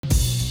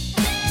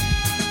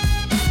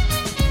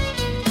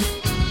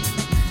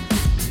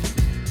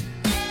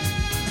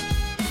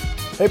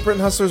Hey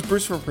Print Hustlers,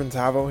 Bruce from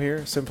Printavo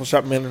here, Simple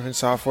Shop Management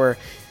Software.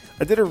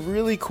 I did a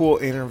really cool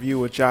interview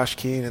with Josh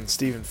Keane and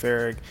Stephen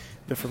Farrig.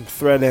 They're from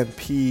Thread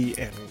NP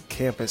and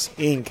Campus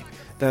Inc.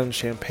 down in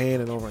Champaign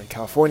and over in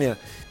California.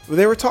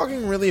 They were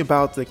talking really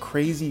about the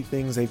crazy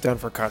things they've done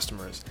for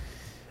customers.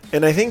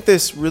 And I think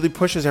this really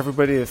pushes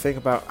everybody to think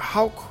about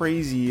how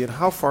crazy and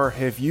how far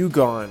have you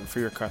gone for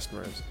your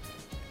customers.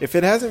 If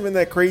it hasn't been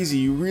that crazy,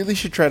 you really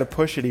should try to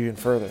push it even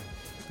further.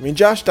 I mean,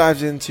 Josh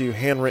dives into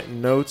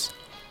handwritten notes.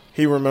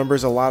 He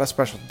remembers a lot of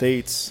special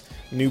dates,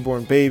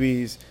 newborn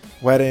babies,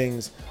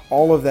 weddings,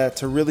 all of that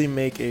to really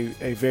make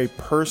a very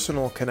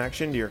personal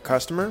connection to your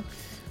customer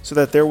so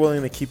that they're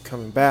willing to keep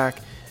coming back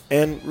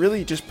and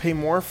really just pay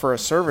more for a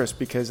service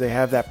because they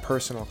have that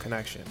personal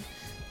connection.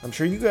 I'm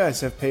sure you guys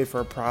have paid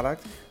for a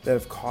product that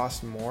have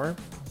cost more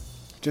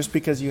just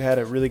because you had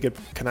a really good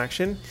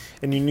connection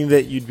and you knew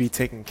that you'd be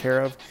taken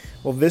care of.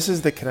 Well, this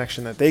is the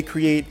connection that they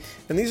create,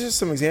 and these are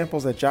some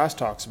examples that Josh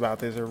talks about.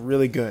 These are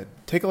really good.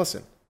 Take a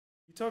listen.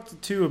 You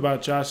talked too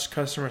about Josh's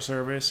customer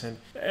service, and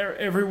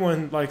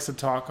everyone likes to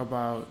talk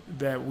about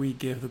that we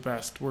give the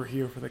best. We're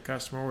here for the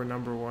customer. We're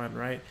number one,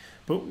 right?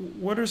 But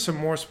what are some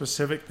more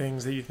specific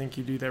things that you think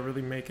you do that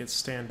really make it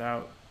stand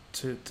out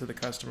to the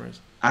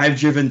customers? I've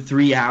driven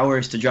 3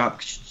 hours to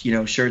drop,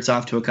 shirts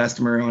off to a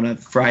customer on a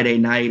Friday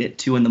night at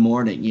 2 a.m.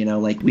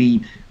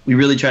 We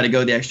really try to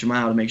go the extra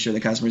mile to make sure the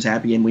customer's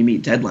happy and we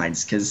meet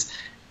deadlines. Because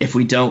if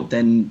we don't,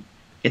 then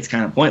it's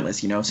kind of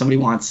pointless. If somebody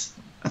wants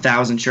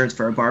 1,000 shirts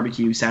for a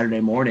barbecue Saturday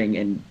morning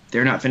and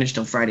they're not finished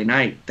till Friday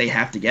night, they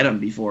have to get them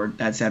before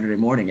that Saturday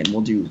morning, and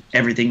we'll do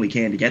everything we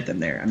can to get them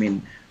there. I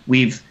mean,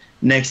 we've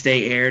next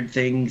day aired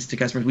things to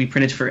customers. We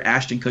printed for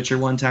Ashton Kutcher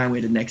one time.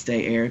 We had a next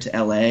day air to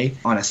LA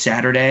on a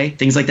Saturday.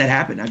 Things like that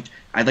happen. Like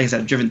I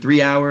said, I've driven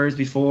 3 hours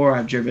before.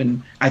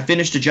 I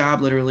finished a job,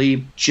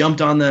 literally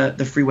jumped on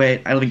the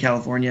freeway. I live in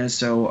California,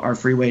 so our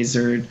freeways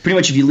are pretty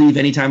much, if you leave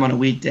anytime on a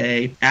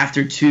weekday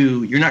after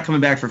 2, you're not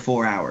coming back for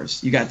 4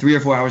 hours. You got 3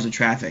 or 4 hours of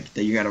traffic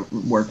that you got to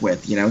work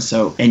with,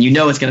 so, and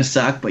it's going to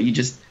suck, but you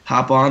just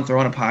hop on, throw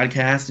on a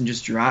podcast and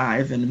just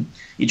drive, and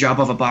you drop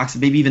off a box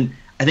of maybe even,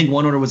 I think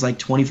one order was like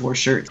 24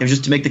 shirts. It was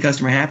just to make the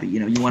customer happy.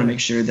 You want to make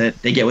sure that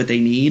they get what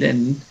they need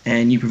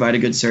and you provide a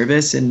good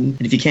service.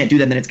 And if you can't do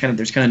that, then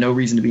there's kind of no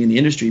reason to be in the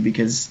industry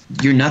because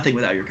you're nothing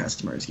without your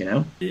customers,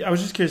 I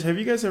was just curious, have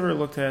you guys ever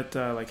looked at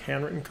like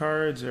handwritten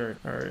cards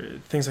or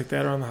things like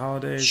that around the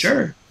holidays?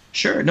 Sure.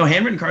 No,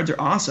 handwritten cards are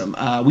awesome.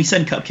 We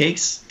send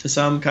cupcakes to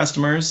some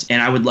customers,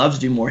 and I would love to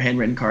do more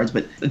handwritten cards,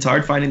 but it's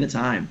hard finding the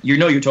time. You're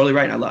totally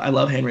right. I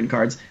love handwritten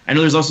cards. I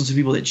know there's also some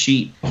people that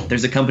cheat.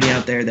 There's a company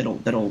out there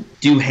that'll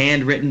do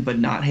handwritten but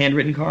not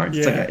handwritten cards.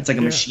 Yeah, it's like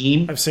a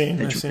machine. I've seen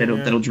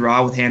that'll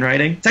draw with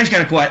handwriting. It's actually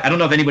kind of cool. I don't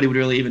know if anybody would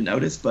really even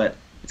notice, but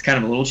it's kind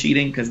of a little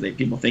cheating because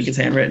people think it's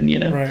handwritten,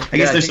 Right. I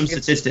guess there's some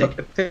statistic.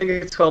 I think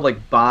it's called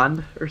like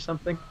Bond or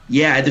something.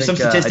 Yeah, there's some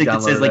statistic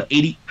that says like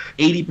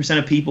 80%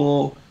 of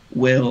people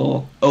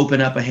will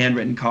open up a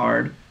handwritten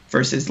card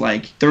versus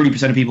like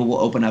 30% of people will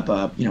open up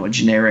a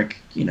generic,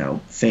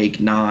 fake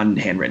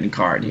non-handwritten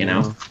card,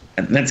 and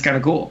that's kind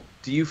of cool.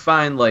 Do you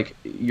find like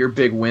your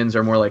big wins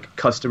are more like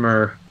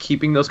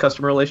keeping those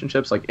customer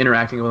relationships, like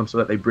interacting with them so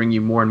that they bring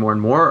you more and more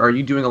and more? Or are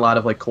you doing a lot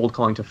of like cold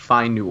calling to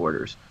find new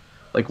orders?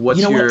 Like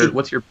what's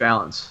your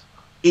balance?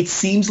 It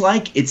seems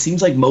like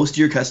most of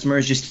your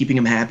customers, just keeping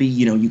them happy.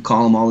 You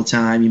call them all the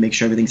time. You make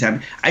sure everything's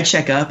happy. I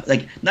check up,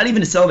 like not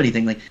even to sell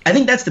anything. Like I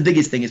think that's the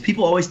biggest thing is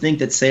people always think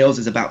that sales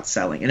is about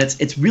selling, and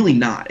it's really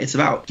not. It's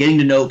about getting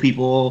to know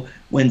people.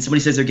 When somebody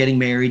says they're getting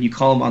married, you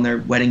call them on their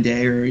wedding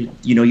day, or you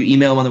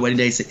email them on their wedding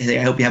day. Say, hey,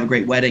 I hope you have a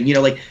great wedding.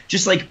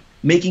 Just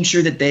making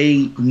sure that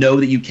they know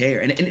that you care.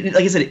 And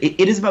like I said,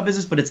 it is about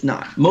business, but it's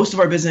not. Most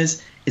of our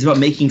business is about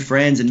making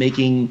friends and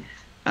meeting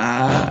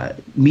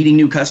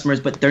new customers,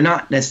 but they're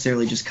not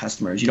necessarily just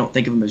customers. You don't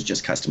think of them as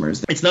just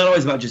customers. It's not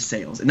always about just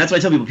sales. And that's what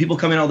I tell people. People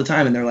come in all the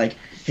time and they're like,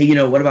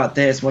 hey, what about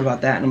this? What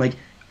about that? And I'm like,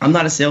 I'm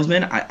not a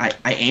salesman. I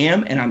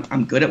am, and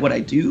I'm good at what I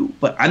do,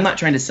 but I'm not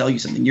trying to sell you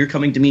something. You're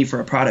coming to me for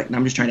a product, and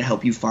I'm just trying to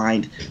help you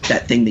find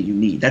that thing that you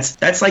need.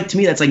 That's like, to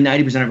me, that's like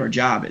 90% of our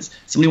job is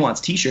somebody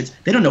wants t-shirts.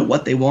 They don't know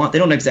what they want. They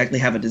don't exactly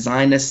have a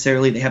design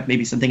necessarily. They have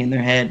maybe something in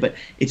their head, but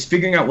it's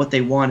figuring out what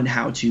they want and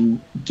how to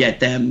get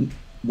them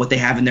what they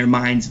have in their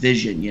mind's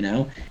vision,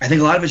 I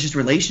think a lot of it's just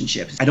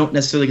relationships. I don't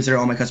necessarily consider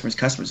all my customers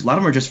customers. A lot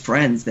of them are just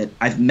friends that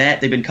I've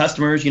met. They've been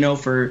customers,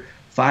 for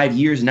 5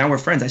 years, and now we're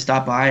friends. I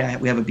stop by,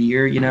 we have a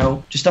beer,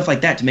 just stuff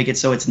like that to make it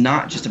so it's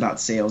not just about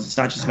sales. It's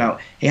not just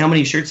about, hey, how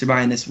many shirts are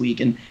buying this week?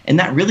 And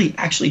that really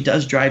actually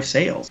does drive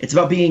sales. It's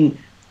about being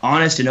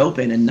honest and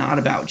open and not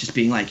about just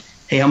being like,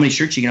 hey, how many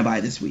shirts are you going to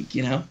buy this week,